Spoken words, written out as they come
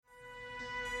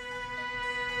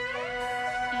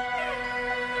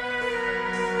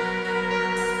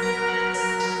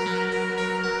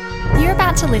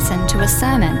about to listen to a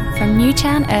sermon from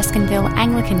Newtown Erskineville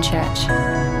Anglican Church.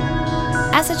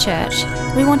 As a church,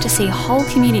 we want to see whole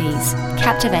communities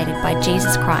captivated by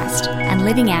Jesus Christ and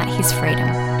living out his freedom.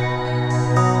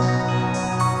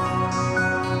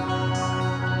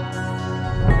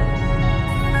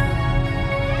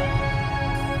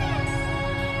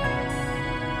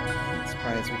 Let's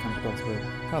pray as we come to God's Word.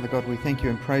 Father God, we thank you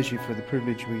and praise you for the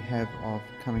privilege we have of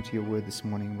coming to your Word this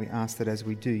morning. We ask that as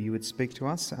we do, you would speak to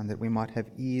us and that we might have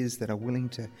ears that are willing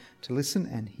to listen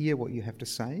and hear what you have to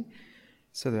say,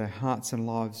 so that our hearts and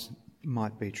lives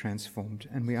might be transformed.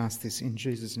 And we ask this in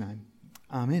Jesus' name.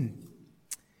 Amen.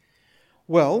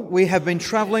 Well, we have been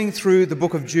travelling through the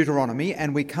book of Deuteronomy,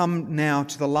 and we come now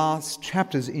to the last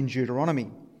chapters in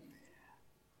Deuteronomy.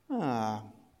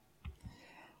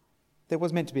 There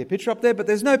was meant to be a picture up there, but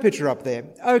there's no picture up there.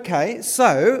 Okay,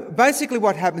 so basically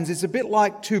what happens is a bit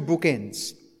like two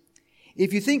bookends.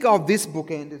 If you think of this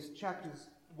bookend as chapters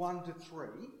 1 to 3,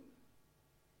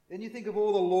 then you think of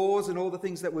all the laws and all the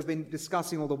things that we've been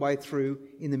discussing all the way through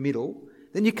in the middle.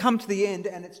 Then you come to the end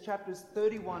and it's chapters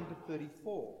 31 to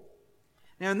 34.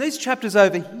 Now in these chapters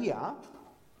over here,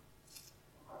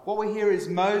 what we hear is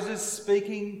Moses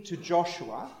speaking to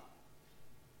Joshua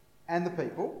and the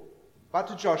people, but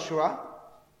to Joshua,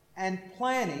 and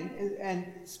planning and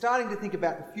starting to think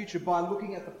about the future by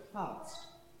looking at the past.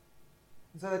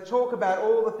 And so they talk about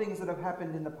all the things that have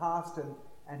happened in the past,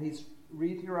 and he's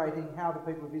reiterating how the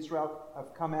people of Israel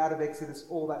have come out of Exodus,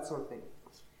 all that sort of thing.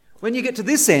 When you get to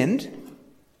this end,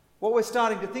 what we're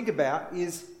starting to think about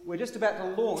is we're just about to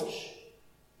launch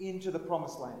into the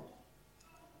Promised Land.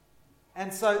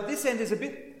 And so this end is a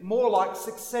bit more like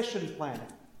succession planning.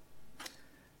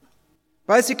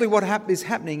 Basically what is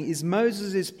happening is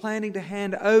Moses is planning to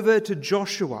hand over to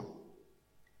Joshua,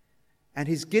 and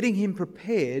he's getting him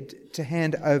prepared to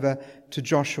hand over to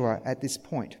Joshua at this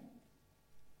point.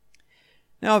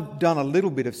 Now, I've done a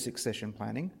little bit of succession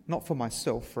planning, not for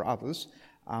myself, for others.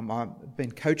 I've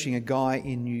been coaching a guy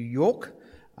in New York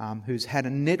who's had a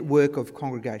network of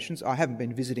congregations. I haven't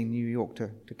been visiting New York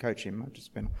to coach him. I've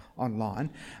just been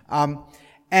online.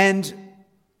 And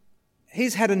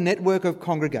he's had a network of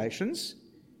congregations.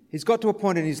 He's got to a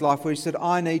point in his life where he said,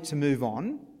 I need to move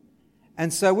on.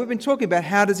 And so we've been talking about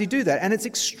how does he do that. And it's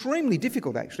extremely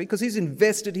difficult, actually, because he's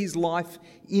invested his life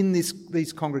in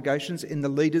these congregations, in the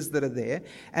leaders that are there.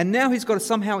 And now he's got to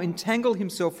somehow entangle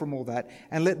himself from all that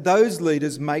and let those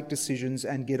leaders make decisions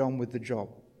and get on with the job.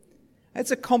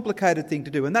 It's a complicated thing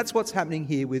to do. And that's what's happening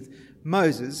here with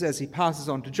Moses as he passes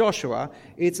on to Joshua.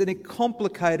 It's a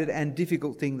complicated and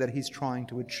difficult thing that he's trying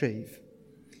to achieve.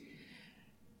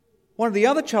 One of the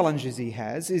other challenges he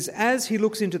has is as he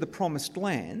looks into the Promised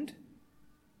Land,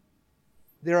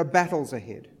 there are battles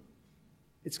ahead.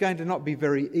 It's going to not be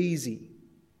very easy.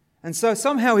 And so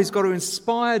somehow he's got to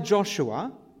inspire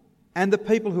Joshua and the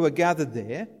people who are gathered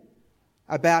there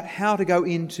about how to go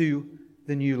into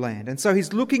the new land. And so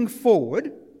he's looking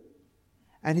forward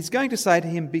and he's going to say to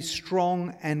him, be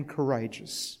strong and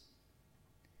courageous.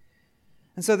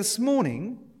 And so this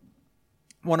morning,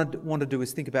 what I want to do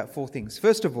is think about four things.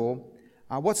 First of all,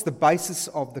 what's the basis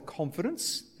of the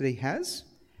confidence that he has?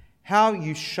 How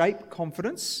you shape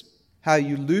confidence, how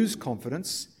you lose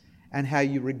confidence, and how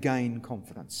you regain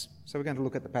confidence. So we're going to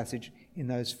look at the passage in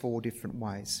those four different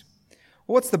ways.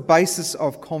 What's the basis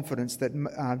of confidence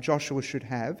that Joshua should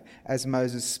have as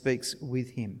Moses speaks with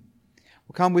him?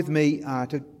 Well, come with me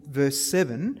to verse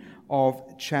 7 of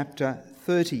chapter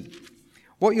 30.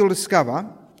 What you'll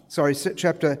discover,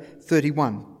 chapter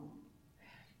 31,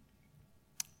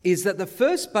 is that the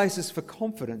first basis for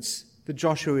confidence that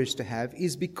Joshua is to have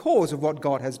is because of what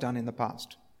God has done in the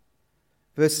past.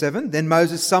 Verse 7, then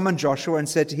Moses summoned Joshua and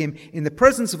said to him, in the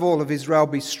presence of all of Israel,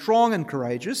 be strong and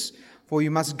courageous, for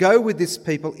you must go with this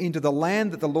people into the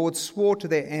land that the Lord swore to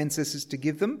their ancestors to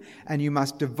give them, and you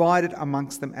must divide it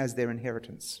amongst them as their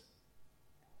inheritance.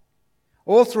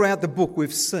 All throughout the book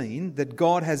we've seen that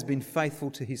God has been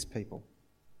faithful to his people.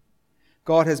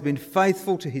 God has been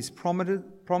faithful to his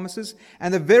promises,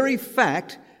 and the very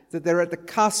fact that they're at the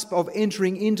cusp of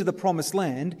entering into the Promised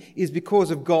Land is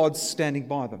because of God standing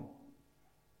by them.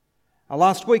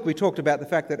 Last week we talked about the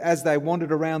fact that as they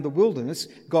wandered around the wilderness,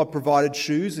 God provided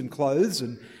shoes and clothes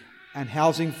and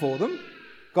housing for them.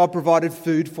 God provided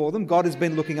food for them. God has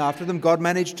been looking after them. God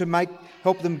managed to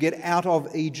help them get out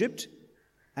of Egypt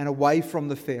and away from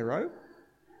the Pharaoh.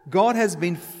 God has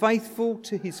been faithful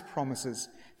to his promises,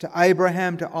 to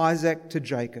Abraham, to Isaac, to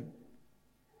Jacob.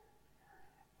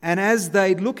 And as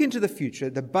they look into the future,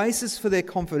 the basis for their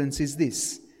confidence is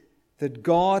this, that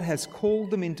God has called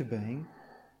them into being,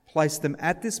 placed them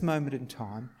at this moment in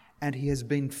time, and he has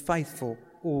been faithful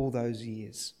all those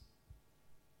years.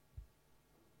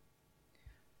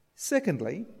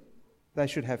 Secondly, they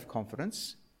should have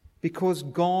confidence because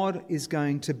God is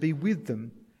going to be with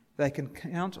them. They can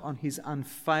count on his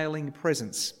unfailing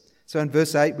presence. So in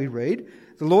verse 8 we read,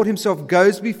 "The Lord himself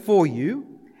goes before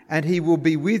you, and he will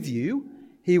be with you.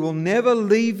 He will never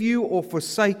leave you or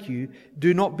forsake you.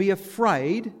 Do not be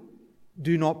afraid.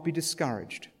 Do not be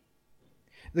discouraged."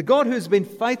 The God who has been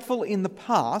faithful in the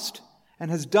past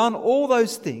and has done all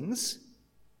those things,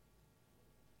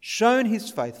 shown his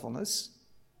faithfulness,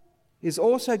 is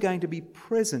also going to be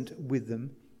present with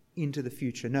them into the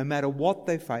future, no matter what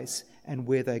they face and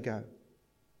where they go,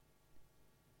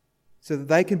 so that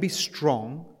they can be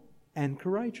strong and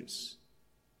courageous.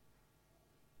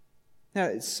 Now,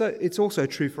 it's also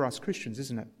true for us Christians,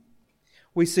 isn't it?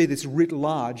 We see this writ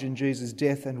large in Jesus'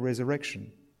 death and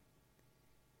resurrection.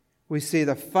 We see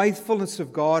the faithfulness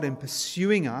of God in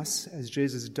pursuing us as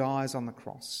Jesus dies on the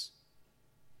cross.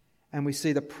 And we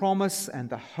see the promise and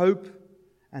the hope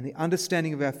and the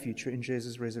understanding of our future in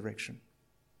Jesus' resurrection.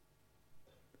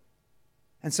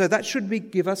 And so that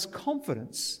should give us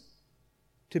confidence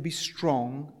to be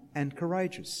strong and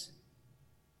courageous.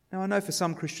 Now, I know for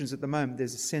some Christians at the moment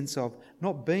there's a sense of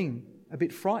not being a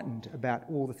bit frightened about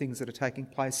all the things that are taking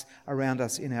place around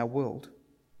us in our world.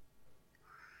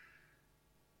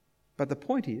 But the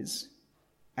point is,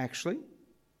 actually,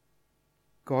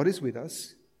 God is with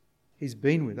us. He's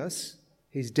been with us.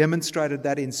 He's demonstrated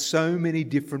that in so many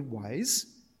different ways.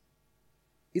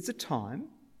 It's a time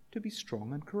to be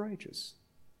strong and courageous,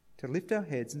 to lift our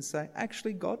heads and say,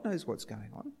 actually, God knows what's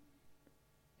going on.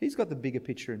 He's got the bigger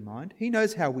picture in mind. He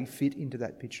knows how we fit into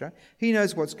that picture. He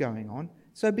knows what's going on.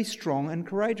 So be strong and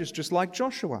courageous, just like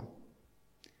Joshua.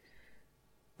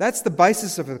 That's the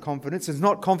basis of the confidence. It's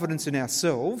not confidence in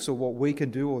ourselves or what we can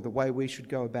do or the way we should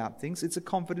go about things. It's a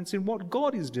confidence in what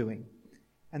God is doing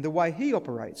and the way he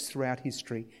operates throughout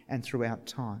history and throughout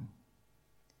time.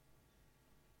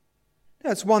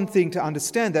 Now, it's one thing to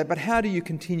understand that, but how do you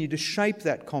continue to shape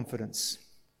that confidence?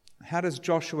 How is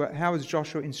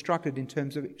Joshua instructed in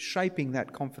terms of shaping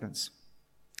that confidence?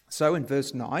 So in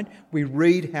verse 9, we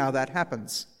read how that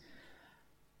happens.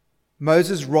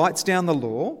 Moses writes down the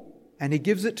law and he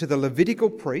gives it to the Levitical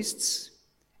priests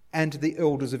and to the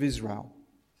elders of Israel.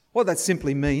 What that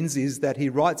simply means is that he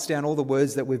writes down all the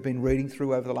words that we've been reading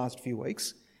through over the last few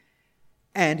weeks,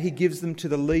 and he gives them to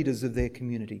the leaders of their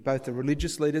community, both the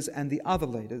religious leaders and the other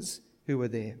leaders who were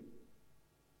there.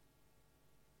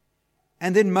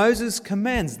 And then Moses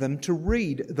commands them to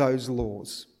read those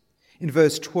laws. In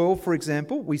verse 12, for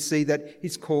example, we see that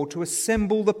he's called to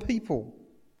assemble the people.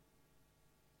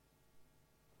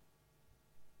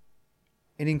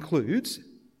 It includes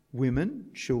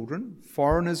women, children,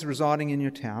 foreigners residing in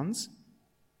your towns,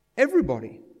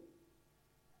 everybody.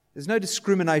 There's no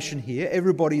discrimination here.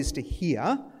 Everybody is to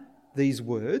hear these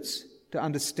words, to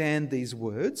understand these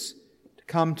words, to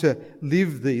come to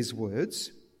live these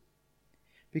words.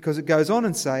 Because it goes on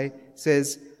and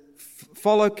says,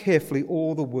 follow carefully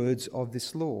all the words of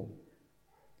this law.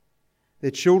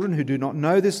 Their children who do not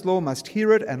know this law must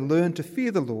hear it and learn to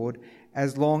fear the Lord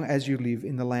as long as you live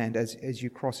in the land, as you're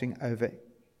crossing over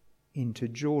into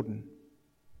Jordan.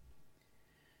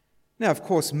 Now, of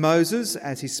course, Moses,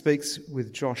 as he speaks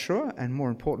with Joshua, and more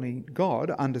importantly,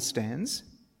 God, understands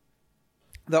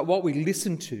that what we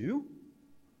listen to,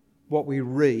 what we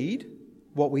read,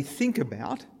 what we think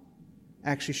about,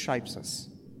 actually shapes us.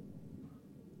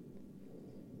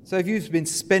 So if you've been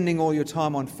spending all your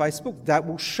time on Facebook, that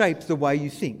will shape the way you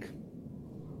think.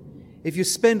 If you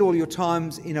spend all your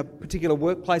time in a particular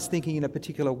workplace thinking in a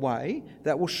particular way,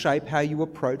 that will shape how you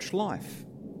approach life.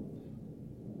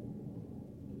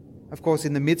 Of course,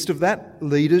 in the midst of that,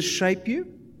 leaders shape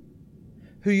you.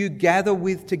 Who you gather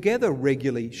with together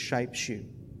regularly shapes you.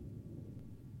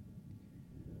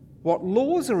 What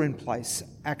laws are in place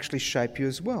actually shape you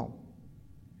as well.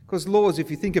 Because laws,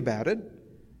 if you think about it,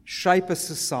 shape a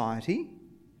society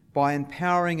by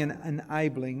empowering and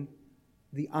enabling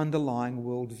the underlying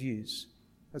worldviews.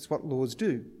 That's what laws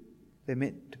do. They're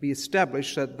meant to be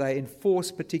established so that they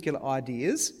enforce particular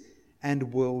ideas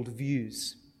and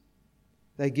worldviews.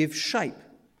 They give shape.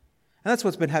 And that's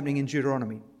what's been happening in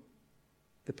Deuteronomy.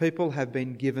 The people have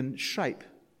been given shape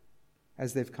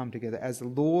as they've come together, as the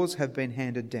laws have been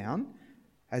handed down,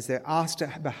 as they're asked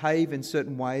to behave in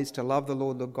certain ways, to love the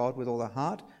Lord their God with all their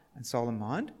heart and soul and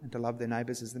mind, and to love their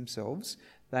neighbours as themselves.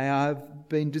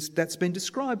 That's been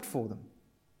described for them.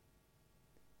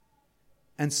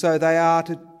 And so they are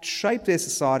to shape their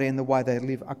society and the way they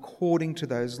live according to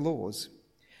those laws.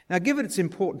 Now, given it's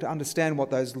important to understand what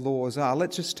those laws are,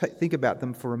 let's just think about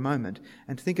them for a moment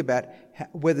and think about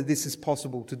whether this is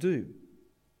possible to do.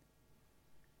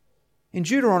 In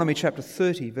Deuteronomy chapter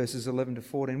 30, verses 11 to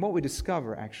 14, what we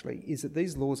discover actually is that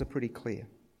these laws are pretty clear.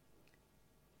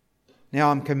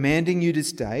 Now, I'm commanding you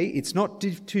this day, it's not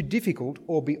too difficult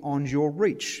or beyond your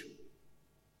reach.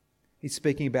 He's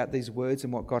speaking about these words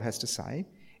and what God has to say.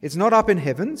 It's not up in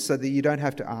heaven so that you don't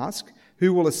have to ask,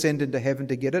 who will ascend into heaven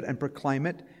to get it and proclaim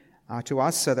it to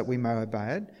us so that we may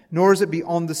obey it? Nor is it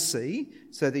beyond the sea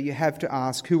so that you have to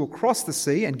ask, who will cross the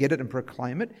sea and get it and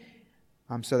proclaim it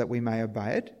so that we may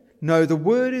obey it? No, the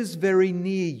word is very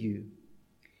near you.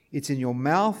 It's in your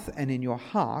mouth and in your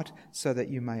heart so that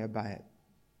you may obey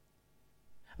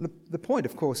it. The point,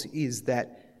 of course, is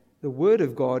that the word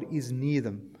of God is near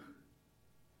them.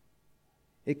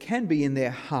 It can be in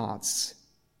their hearts.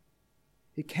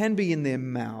 It can be in their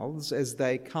mouths as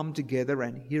they come together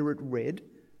and hear it read,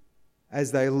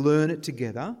 as they learn it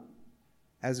together,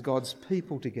 as God's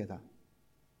people together.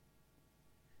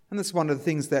 And that's one of the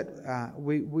things that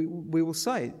we will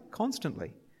say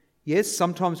constantly. Yes,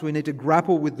 sometimes we need to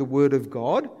grapple with the Word of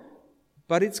God,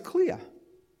 but it's clear.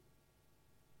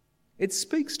 It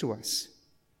speaks to us.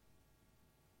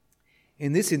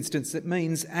 In this instance, it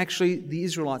means actually the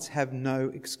Israelites have no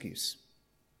excuse.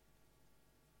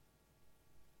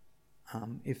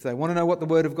 If they want to know what the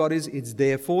Word of God is, it's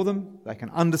there for them. They can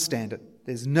understand it.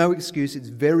 There's no excuse. It's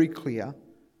very clear.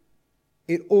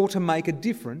 It ought to make a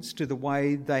difference to the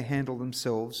way they handle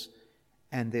themselves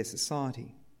and their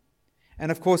society.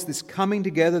 And of course, this coming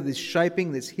together, this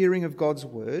shaping, this hearing of God's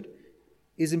Word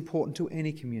is important to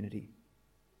any community.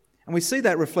 And we see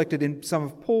that reflected in some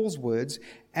of Paul's words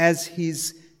as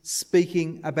he's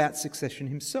speaking about succession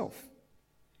himself.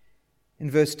 In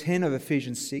verse 10 of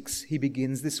Ephesians 6, he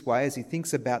begins this way as he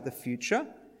thinks about the future.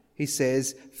 He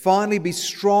says, "Finally be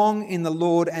strong in the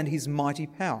Lord and his mighty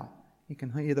power." You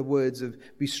can hear the words of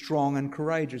be strong and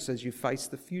courageous as you face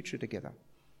the future together.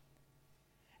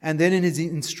 And then in his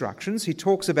instructions, he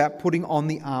talks about putting on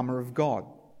the armour of God.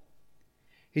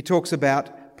 He talks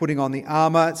about putting on the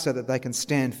armour so that they can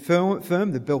stand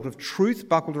firm, the belt of truth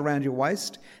buckled around your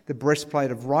waist, the breastplate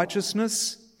of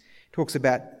righteousness. He talks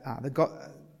about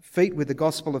the feet with the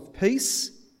gospel of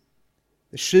peace,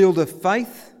 the shield of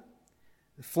faith,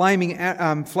 the flaming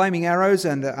arrows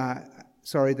and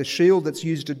the shield that's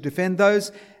used to defend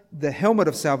those, the helmet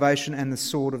of salvation and the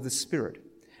sword of the Spirit.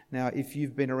 Now, if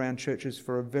you've been around churches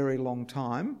for a very long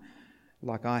time,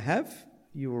 like I have,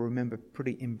 you will remember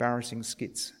pretty embarrassing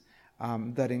skits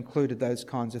that included those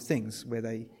kinds of things, where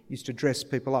they used to dress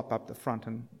people up the front,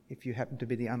 and if you happened to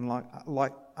be the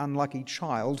unlucky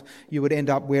child, you would end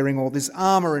up wearing all this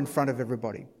armour in front of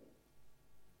everybody.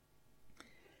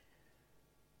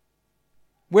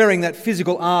 Wearing that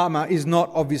physical armour is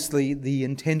not obviously the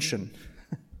intention.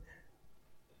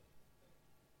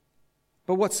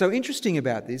 But what's so interesting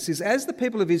about this is as the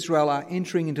people of Israel are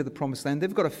entering into the Promised Land,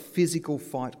 they've got a physical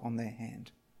fight on their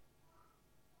hand.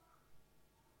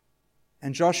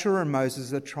 And Joshua and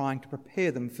Moses are trying to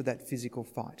prepare them for that physical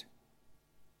fight.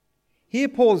 Here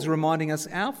Paul is reminding us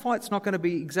our fight's not going to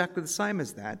be exactly the same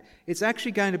as that. It's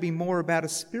actually going to be more about a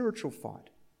spiritual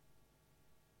fight.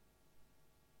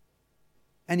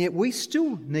 And yet we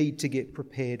still need to get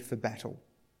prepared for battle.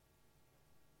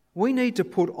 We need to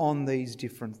put on these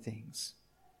different things.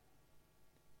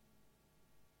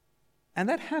 And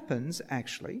that happens,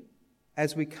 actually,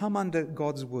 as we come under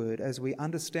God's Word, as we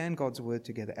understand God's Word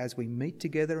together, as we meet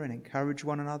together and encourage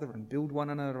one another and build one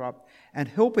another up and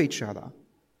help each other,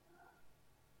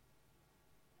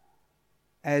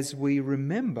 as we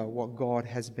remember what God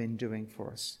has been doing for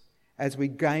us, as we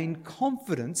gain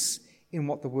confidence in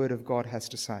what the Word of God has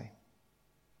to say.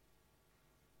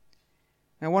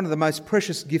 Now, one of the most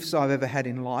precious gifts I've ever had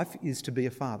in life is to be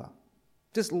a father.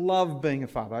 Just love being a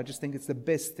father. I just think it's the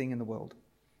best thing in the world.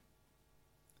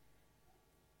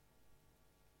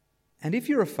 And if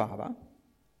you're a father,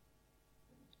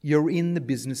 you're in the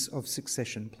business of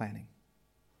succession planning.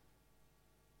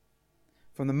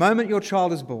 From the moment your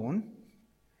child is born,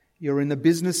 you're in the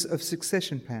business of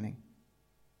succession planning.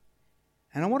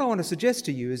 And what I want to suggest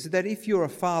to you is that if you're a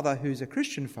father who's a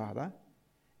Christian father,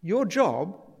 your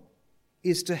job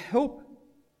is to help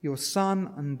your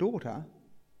son and daughter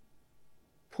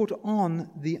put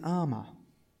on the armour,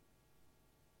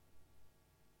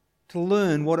 to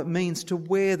learn what it means to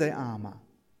wear the armour,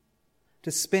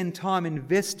 to spend time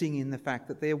investing in the fact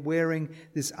that they're wearing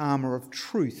this armour of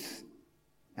truth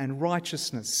and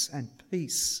righteousness and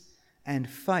peace and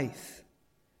faith,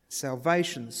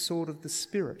 salvation, the sword of the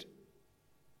Spirit.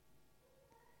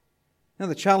 Now,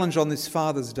 the challenge on this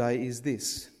Father's Day is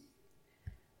this.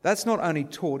 That's not only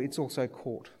taught, it's also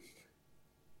caught.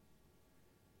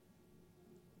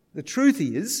 The truth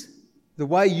is, the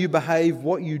way you behave,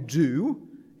 what you do,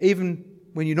 even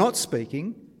when you're not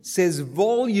speaking, says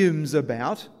volumes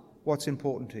about what's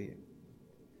important to you.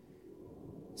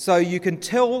 So you can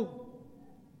tell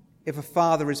if a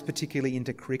father is particularly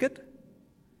into cricket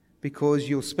because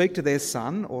you'll speak to their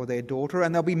son or their daughter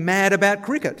and they'll be mad about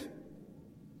cricket.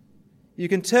 You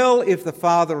can tell if the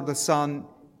father or the son...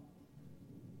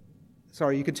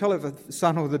 you can tell if the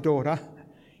son or the daughter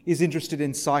is interested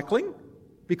in cycling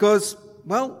because,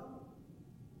 well,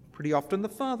 pretty often the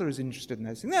father is interested in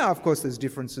those things. Now, of course, there's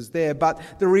differences there, but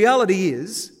the reality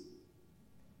is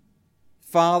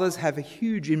fathers have a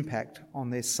huge impact on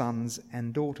their sons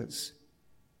and daughters.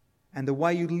 And the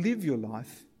way you live your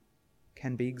life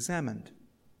can be examined.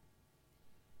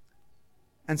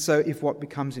 And so if what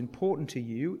becomes important to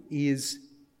you is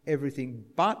everything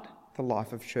but the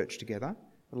life of church together,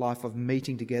 the life of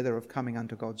meeting together, of coming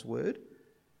unto God's word,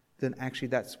 then actually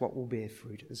that's what will bear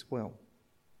fruit as well.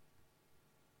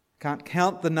 Can't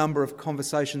count the number of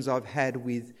conversations I've had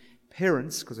with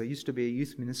parents, because I used to be a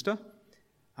youth minister,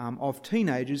 of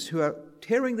teenagers who are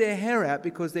tearing their hair out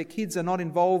because their kids are not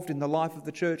involved in the life of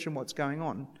the church and what's going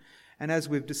on. And as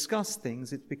we've discussed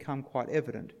things, it's become quite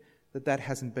evident that that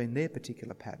hasn't been their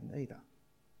particular pattern either.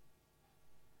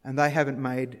 And they haven't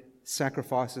made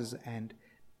sacrifices and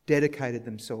dedicated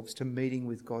themselves to meeting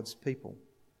with God's people.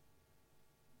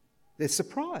 They're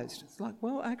surprised. It's like,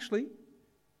 well, actually,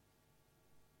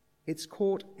 it's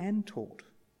caught and taught.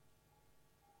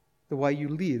 The way you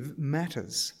live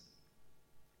matters.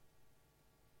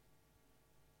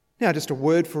 Now, just a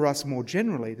word for us more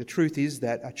generally. The truth is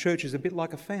that a church is a bit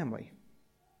like a family.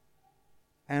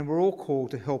 And we're all called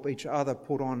to help each other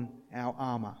put on our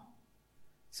armour.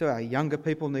 So our younger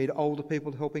people need older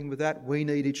people helping with that. We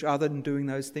need each other in doing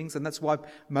those things. And that's why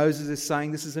Moses is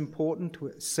saying this is important, to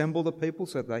assemble the people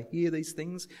so that they hear these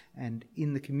things and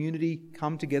in the community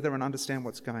come together and understand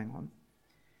what's going on.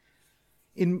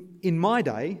 In my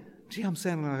day, I'm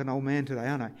sounding like an old man today,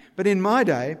 aren't I? But in my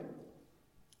day,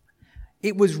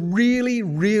 it was really,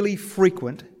 really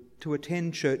frequent to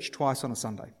attend church twice on a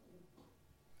Sunday.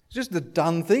 It's just a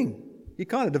done thing. You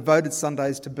kind of devoted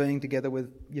Sundays to being together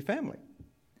with your family.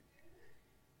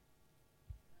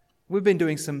 We've been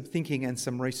doing some thinking and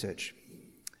some research.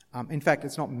 In fact,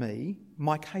 it's not me.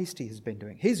 Mike Hasty has been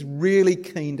doing. He's really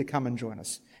keen to come and join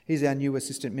us. He's our new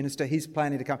assistant minister. He's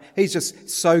planning to come. He's just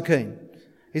so keen.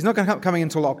 He's not going to coming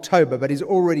until October, but he's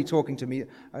already talking to me.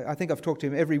 I think I've talked to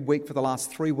him every week for the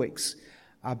last 3 weeks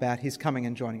about his coming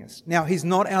and joining us. Now, he's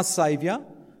not our saviour.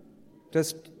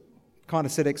 Just kind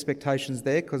of set expectations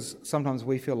there, because sometimes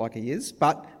we feel like he is.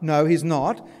 But no, he's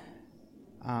not.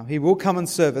 He will come and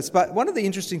serve us. But one of the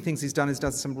interesting things he's done is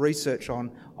done some research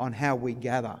on how we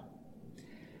gather.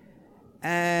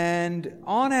 And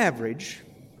on average,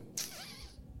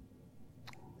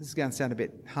 this is going to sound a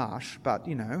bit harsh, but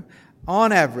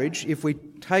on average, if we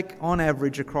take on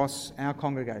average across our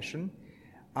congregation,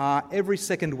 every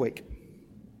second week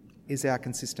is our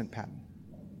consistent pattern.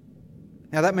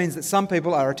 Now that means that some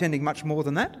people are attending much more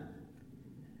than that,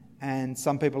 and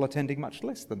some people are attending much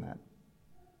less than that.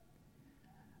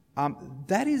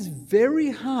 That is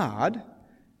very hard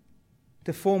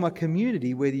to form a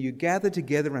community where you gather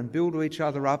together and build each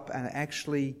other up and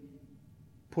actually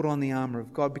put on the armour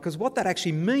of God. Because what that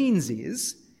actually means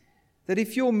is that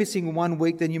if you're missing 1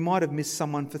 week, then you might have missed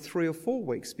someone for 3 or 4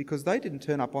 weeks because they didn't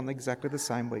turn up on exactly the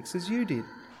same weeks as you did.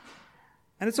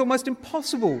 And it's almost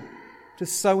impossible to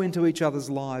sow into each other's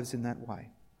lives in that way.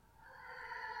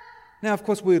 Now, of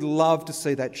course, we'd love to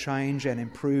see that change and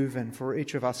improve and for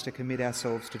each of us to commit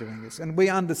ourselves to doing this. And we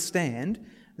understand,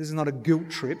 this is not a guilt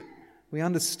trip, we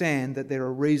understand that there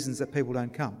are reasons that people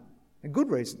don't come, and good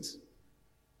reasons.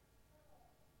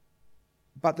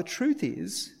 But the truth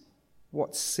is,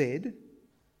 what's said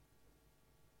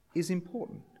is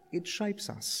important. It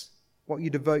shapes us. What you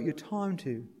devote your time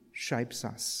to shapes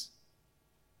us.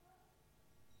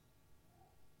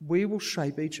 We will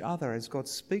shape each other as God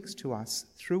speaks to us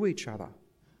through each other.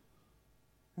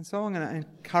 And so I'm going to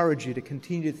encourage you to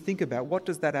continue to think about what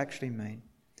does that actually mean.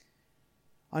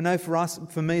 I know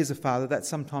for me as a father, that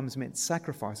sometimes meant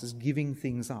sacrifices, giving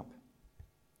things up.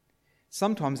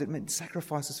 Sometimes it meant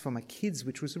sacrifices for my kids,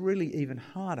 which was really even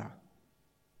harder.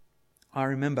 I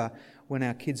remember when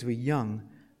our kids were young,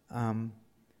 one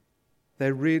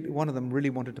of them really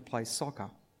wanted to play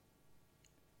soccer.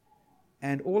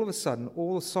 And all of a sudden,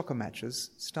 all the soccer matches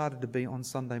started to be on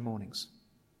Sunday mornings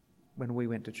when we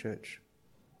went to church.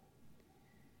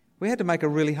 We had to make a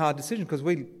really hard decision because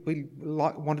we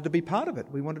wanted to be part of it.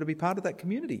 We wanted to be part of that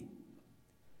community.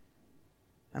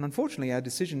 And And unfortunately, our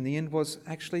decision in the end was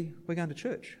actually, we're going to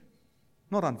church.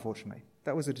 Not unfortunately.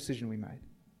 That was a decision we made.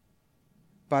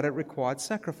 But it required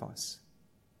sacrifice.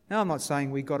 Now, I'm not saying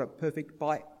we got it perfect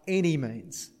by any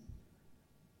means.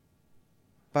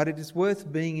 But it is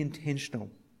worth being intentional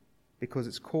because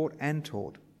it's caught and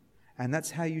taught. And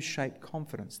that's how you shape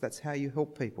confidence. That's how you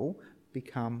help people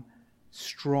become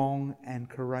strong and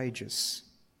courageous.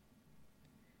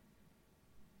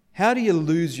 How do you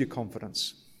lose your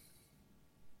confidence?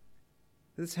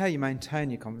 That's how you maintain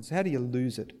your confidence. How do you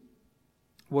lose it?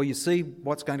 Well, you see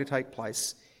what's going to take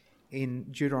place in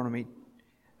Deuteronomy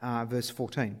verse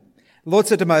 14. The Lord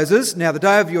said to Moses, "Now the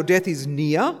day of your death is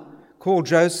near. Call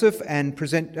Joshua and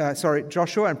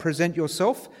present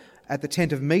yourself at the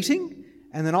tent of meeting,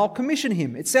 and then I'll commission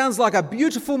him." It sounds like a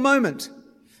beautiful moment.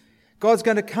 God's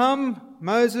going to come,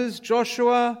 Moses,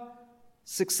 Joshua,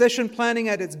 succession planning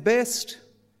at its best.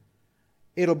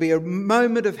 It'll be a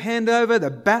moment of handover.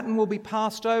 The baton will be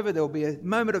passed over. There'll be a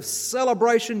moment of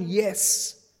celebration.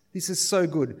 Yes, this is so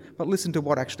good. But listen to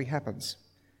what actually happens.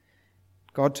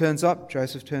 God turns up.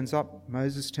 Joseph turns up.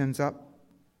 Moses turns up.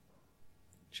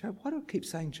 Why do I keep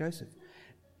saying Joseph?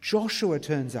 Joshua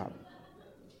turns up.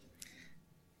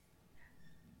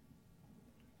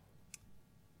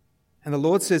 And the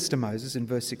Lord says to Moses in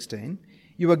verse 16,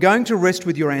 "You are going to rest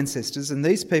with your ancestors, and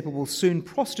these people will soon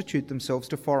prostitute themselves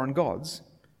to foreign gods,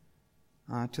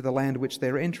 to the land which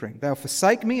they're entering. They'll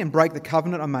forsake me and break the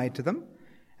covenant I made to them,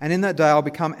 and in that day I'll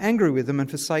become angry with them and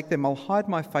forsake them. I'll hide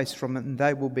my face from them, and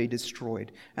they will be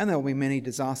destroyed. And there will be many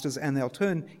disasters, and they'll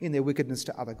turn in their wickedness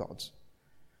to other gods."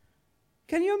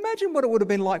 Can you imagine what it would have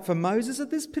been like for Moses at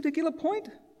this particular point?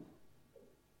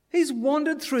 He's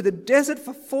wandered through the desert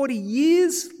for 40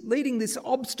 years, leading this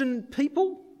obstinate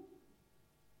people.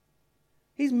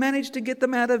 He's managed to get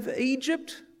them out of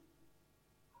Egypt.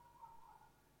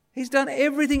 He's done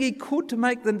everything he could to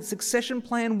make the succession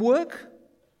plan work.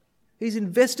 He's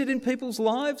invested in people's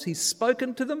lives. He's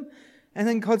spoken to them. And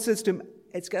then God says to him,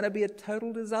 it's going to be a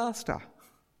total disaster.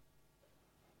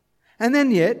 And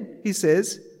then yet, he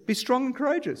says, be strong and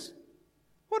courageous.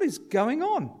 What is going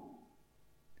on?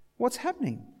 What's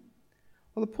happening?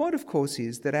 Well, the point, of course,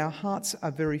 is that our hearts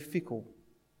are very fickle.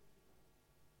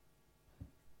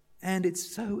 And it's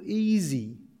so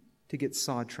easy to get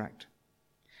sidetracked.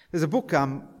 There's a book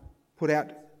put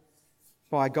out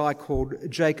by a guy called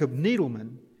Jacob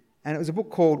Needleman, and it was a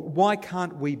book called Why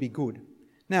Can't We Be Good?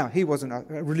 Now, he wasn't a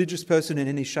religious person in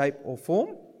any shape or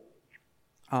form.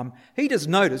 He just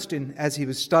noticed, as he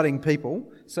was studying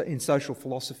people in social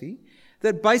philosophy,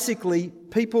 that basically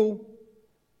people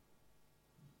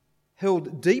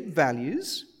held deep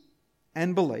values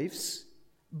and beliefs,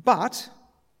 but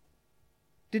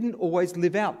didn't always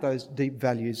live out those deep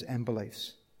values and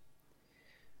beliefs.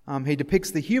 He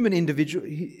depicts the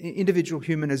individual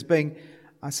human as being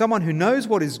someone who knows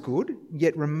what is good,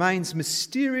 yet remains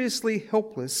mysteriously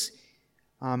helpless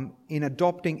in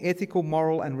adopting ethical,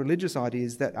 moral and religious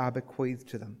ideas that are bequeathed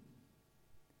to them.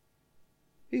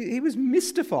 He was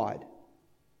mystified.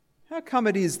 How come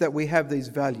it is that we have these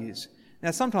values? Now,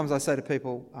 sometimes I say to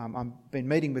people, I've been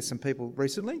meeting with some people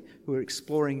recently who are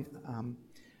exploring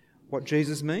what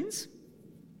Jesus means,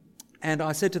 and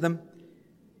I said to them,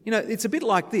 it's a bit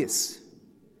like this.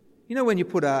 When you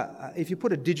if you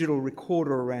put a digital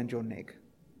recorder around your neck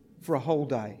for a whole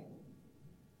day,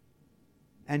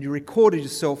 and you recorded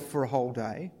yourself for a whole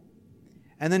day,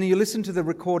 and then you listen to the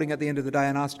recording at the end of the day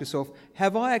and ask yourself,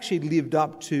 have I actually lived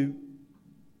up to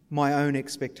my own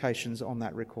expectations on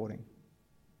that recording?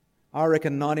 I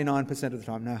reckon 99% of the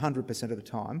time, 100% of the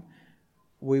time,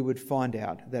 we would find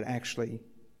out that actually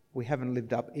we haven't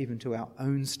lived up even to our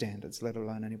own standards, let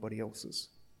alone anybody else's.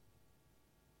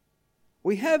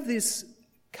 We have this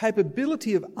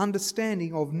capability of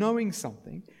understanding, of knowing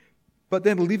something, but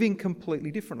then living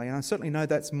completely differently. And I certainly know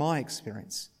that's my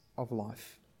experience of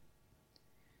life.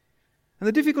 And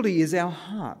the difficulty is our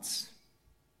hearts.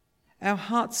 Our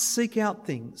hearts seek out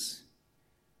things.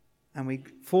 And we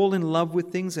fall in love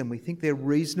with things and we think they're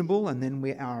reasonable, and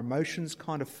then our emotions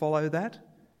kind of follow that.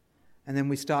 And then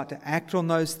we start to act on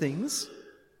those things.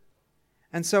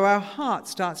 And so our heart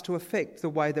starts to affect the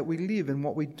way that we live and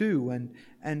what we do,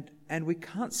 and we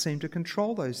can't seem to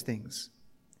control those things.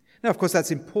 Now, of course,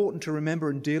 that's important to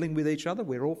remember in dealing with each other.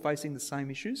 We're all facing the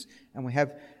same issues,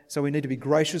 and so we need to be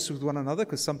gracious with one another,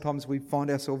 because sometimes we find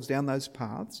ourselves down those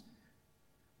paths.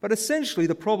 But essentially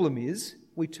the problem is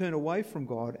we turn away from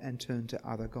God and turn to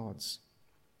other gods.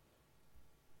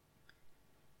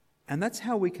 And that's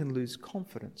how we can lose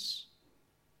confidence.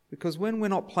 Because when we're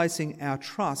not placing our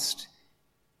trust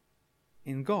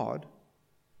in God,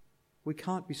 we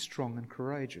can't be strong and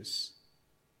courageous.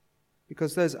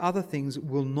 because those other things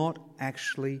will not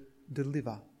actually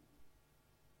deliver.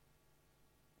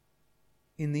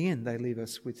 In the end, they leave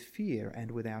us with fear and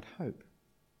without hope.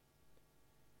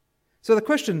 So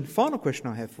the final question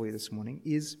I have for you this morning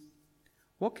is,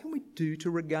 what can we do to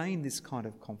regain this kind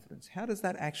of confidence? How does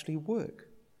that actually work?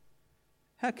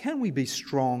 How can we be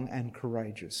strong and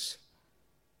courageous?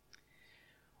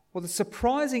 Well, the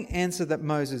surprising answer that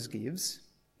Moses gives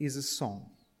is a song.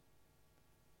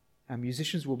 Our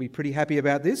musicians will be pretty happy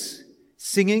about this.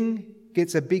 Singing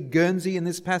gets a big Guernsey in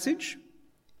this passage.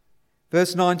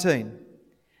 Verse 19.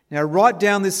 Now write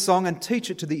down this song and teach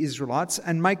it to the Israelites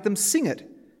and make them sing it,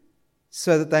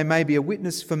 so that they may be a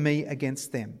witness for me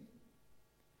against them.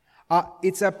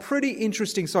 It's a pretty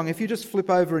interesting song. If you just flip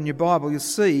over in your Bible, you'll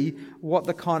see what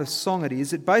the kind of song it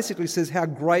is. It basically says how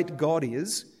great God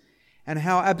is and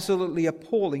how absolutely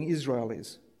appalling Israel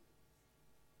is.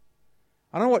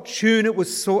 I don't know what tune it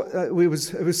was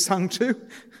sung to,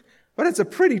 but it's a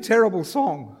pretty terrible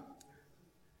song.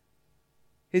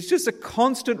 It's just a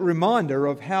constant reminder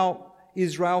of how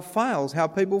Israel fails, how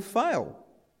people fail,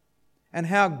 and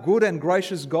how good and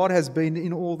gracious God has been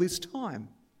in all this time.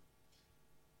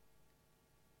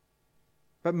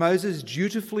 But Moses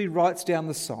dutifully writes down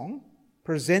the song,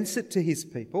 presents it to his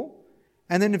people,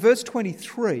 and then in verse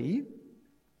 23,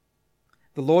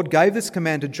 the Lord gave this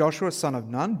command to Joshua, son of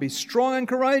Nun, be strong and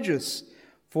courageous,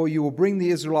 for you will bring the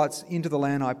Israelites into the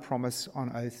land I promise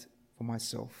on oath for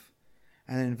myself.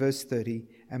 And then in verse 30,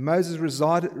 and Moses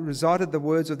recited the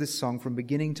words of this song from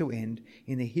beginning to end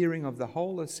in the hearing of the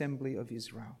whole assembly of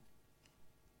Israel.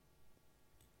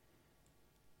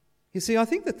 You see, I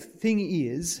think the thing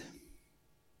is,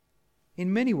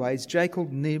 in many ways,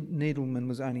 Jacob Needleman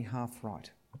was only half right.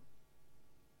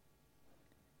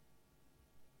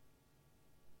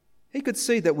 He could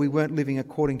see that we weren't living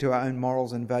according to our own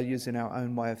morals and values in our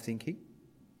own way of thinking,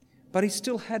 but he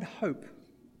still had hope.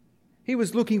 He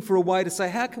was looking for a way to say,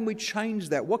 how can we change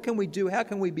that? What can we do? How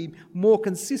can we be more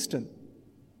consistent?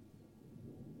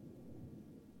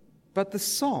 But the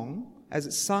song, as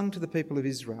it's sung to the people of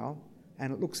Israel,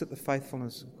 and it looks at the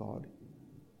faithfulness of God,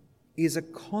 is a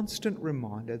constant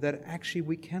reminder that actually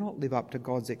we cannot live up to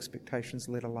God's expectations,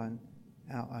 let alone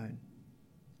our own.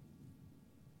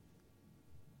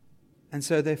 And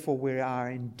so therefore we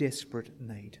are in desperate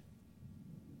need.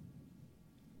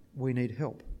 We need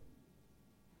help.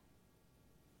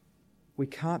 We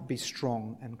can't be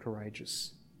strong and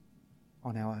courageous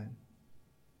on our own.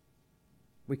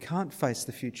 We can't face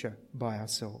the future by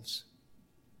ourselves.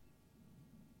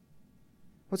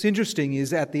 What's interesting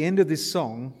is at the end of this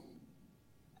song,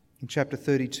 in chapter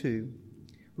 32,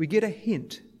 we get a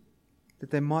hint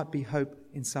that there might be hope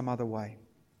in some other way.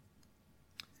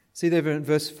 See there in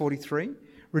verse 43,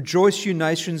 rejoice you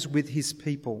nations with his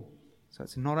people. So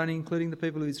it's not only including the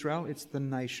people of Israel, it's the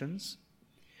nations.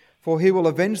 For he will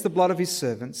avenge the blood of his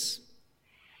servants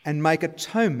and make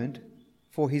atonement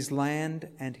for his land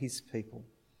and his people.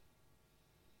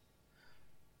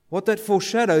 What that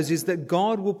foreshadows is that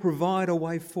God will provide a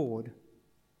way forward.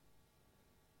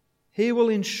 He will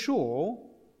ensure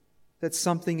that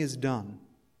something is done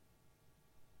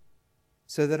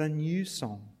so that a new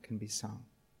song can be sung.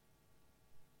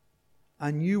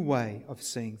 A new way of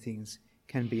seeing things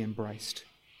can be embraced.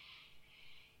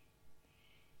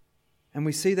 And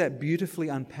we see that beautifully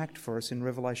unpacked for us in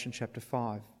Revelation chapter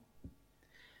 5.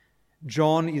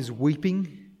 John is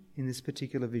weeping in this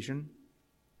particular vision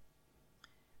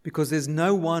because there's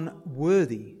no one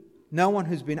worthy, no one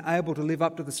who's been able to live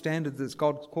up to the standards that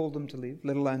God called them to live,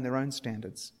 let alone their own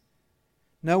standards.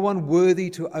 No one worthy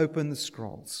to open the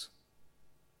scrolls.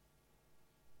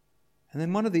 And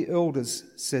then one of the elders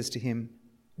says to him,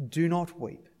 do not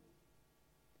weep.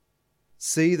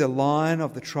 See, the Lion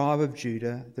of the tribe of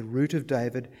Judah, the Root of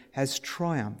David, has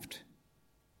triumphed.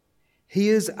 He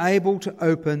is able to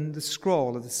open the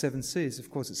scroll of the seven seals.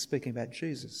 Of course, it's speaking about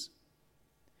Jesus.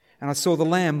 And I saw the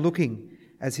Lamb looking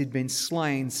as he'd been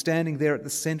slain, standing there at the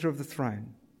centre of the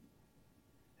throne.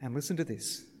 And listen to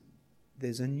this.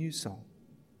 There's a new song,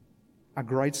 a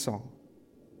great song.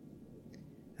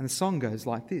 And the song goes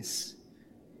like this.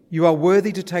 You are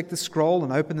worthy to take the scroll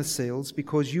and open the seals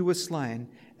because you were slain,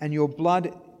 and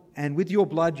with your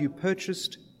blood you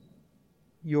purchased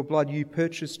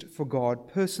for God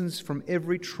persons from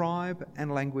every tribe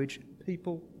and language,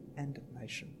 people and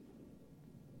nation.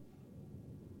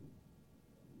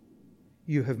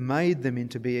 You have made them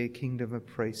into be a kingdom of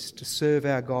priests to serve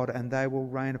our God, and they will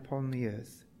reign upon the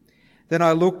earth. Then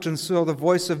I looked and saw the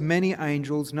voice of many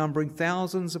angels, numbering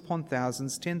thousands upon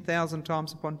thousands, 10,000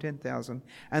 times upon 10,000,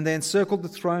 and they encircled the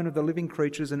throne of the living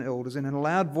creatures and elders, and in a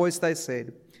loud voice they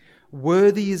said,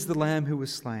 worthy is the Lamb who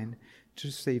was slain to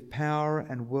receive power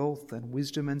and wealth and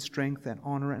wisdom and strength and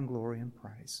honour and glory and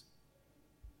praise.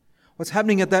 What's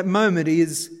happening at that moment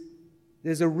is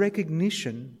there's a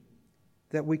recognition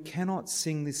that we cannot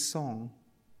sing this song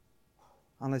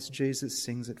unless Jesus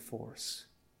sings it for us.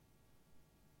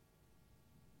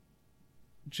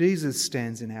 Jesus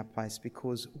stands in our place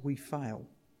because we fail.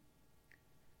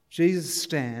 Jesus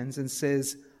stands and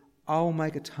says, I will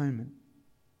make atonement.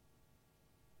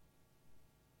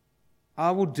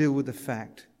 I will deal with the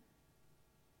fact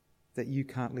that you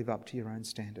can't live up to your own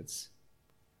standards.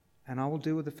 And I will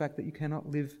deal with the fact that you cannot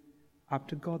live up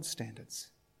to God's standards.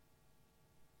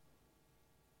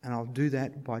 And I'll do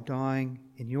that by dying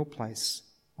in your place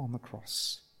on the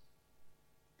cross.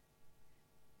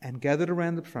 And gathered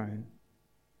around the throne,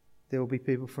 there will be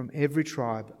people from every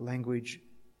tribe, language,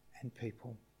 and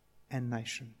people and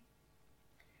nation.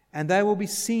 And they will be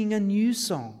singing a new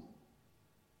song.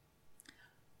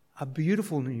 A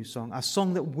beautiful new song, a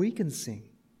song that we can sing.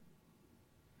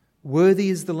 Worthy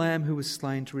is the Lamb who was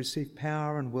slain to receive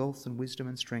power and wealth and wisdom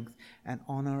and strength and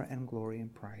honour and glory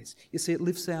and praise. You see, it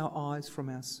lifts our eyes from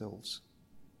ourselves.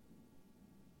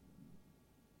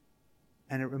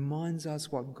 And it reminds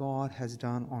us what God has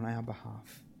done on our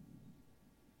behalf.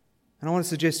 And I want to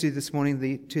suggest to you this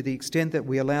morning, to the extent that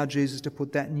we allow Jesus to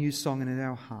put that new song in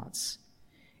our hearts,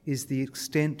 is the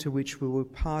extent to which we were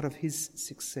part of his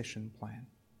succession plan.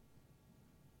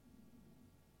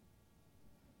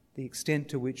 The extent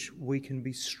to which we can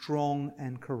be strong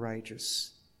and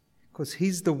courageous, because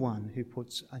he's the one who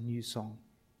puts a new song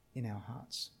in our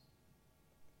hearts.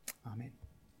 Amen.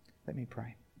 Let me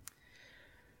pray.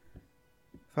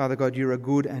 Father God, you're a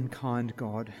good and kind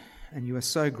God, and you are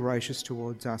so gracious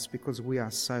towards us because we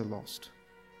are so lost.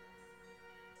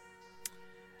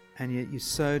 And yet you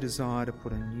so desire to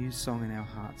put a new song in our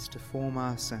hearts, to form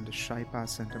us and to shape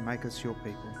us and to make us your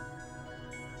people.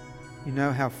 You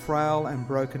know how frail and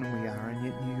broken we are, and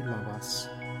yet you love us.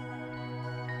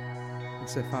 And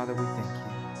so, Father, we thank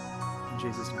you. In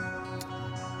Jesus' name.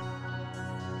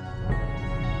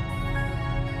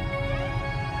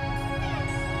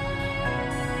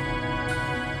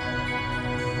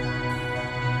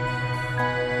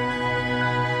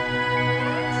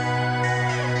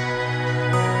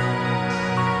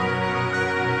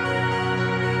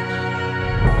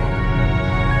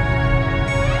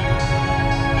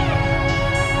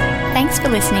 Thanks for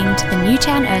listening to the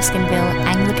Newtown Erskineville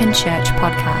Anglican Church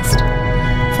podcast.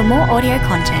 For more audio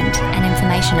content and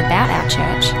information about our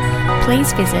church,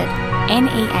 please visit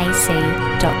neac.com.au.